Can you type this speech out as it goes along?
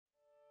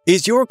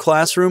Is your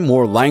classroom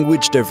more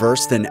language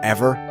diverse than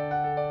ever?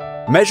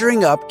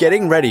 Measuring Up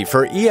Getting Ready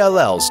for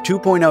ELLs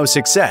 2.0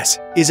 Success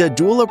is a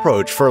dual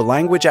approach for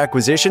language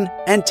acquisition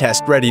and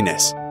test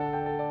readiness.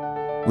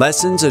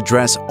 Lessons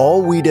address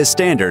all WIDA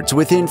standards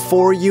within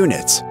 4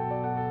 units: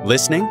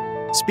 listening,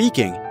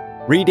 speaking,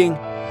 reading,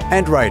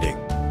 and writing.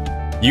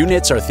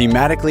 Units are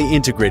thematically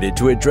integrated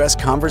to address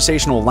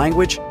conversational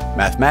language,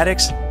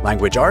 mathematics,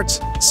 language arts,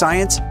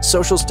 science,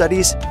 social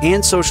studies,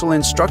 and social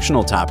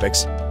instructional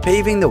topics,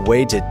 paving the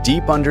way to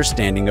deep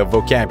understanding of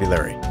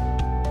vocabulary.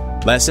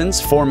 Lessons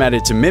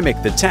formatted to mimic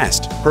the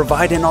test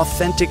provide an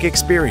authentic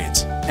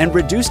experience and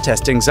reduce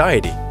test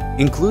anxiety,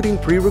 including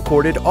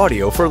pre-recorded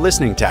audio for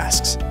listening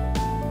tasks.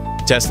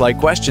 Test-like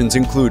questions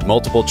include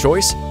multiple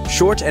choice,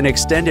 short and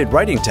extended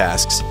writing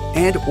tasks,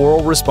 and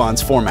oral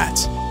response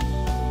formats.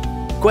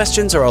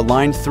 Questions are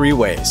aligned 3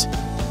 ways: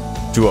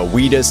 to a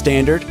WIDA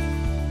standard,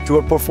 to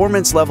a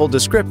performance level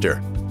descriptor,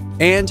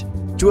 and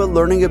to a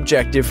learning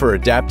objective for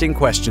adapting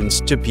questions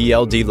to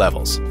PLD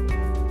levels.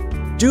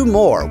 Do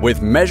more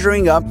with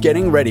Measuring Up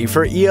Getting Ready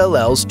for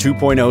ELLs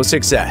 2.0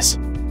 Success.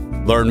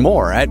 Learn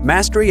more at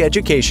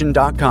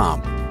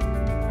masteryeducation.com.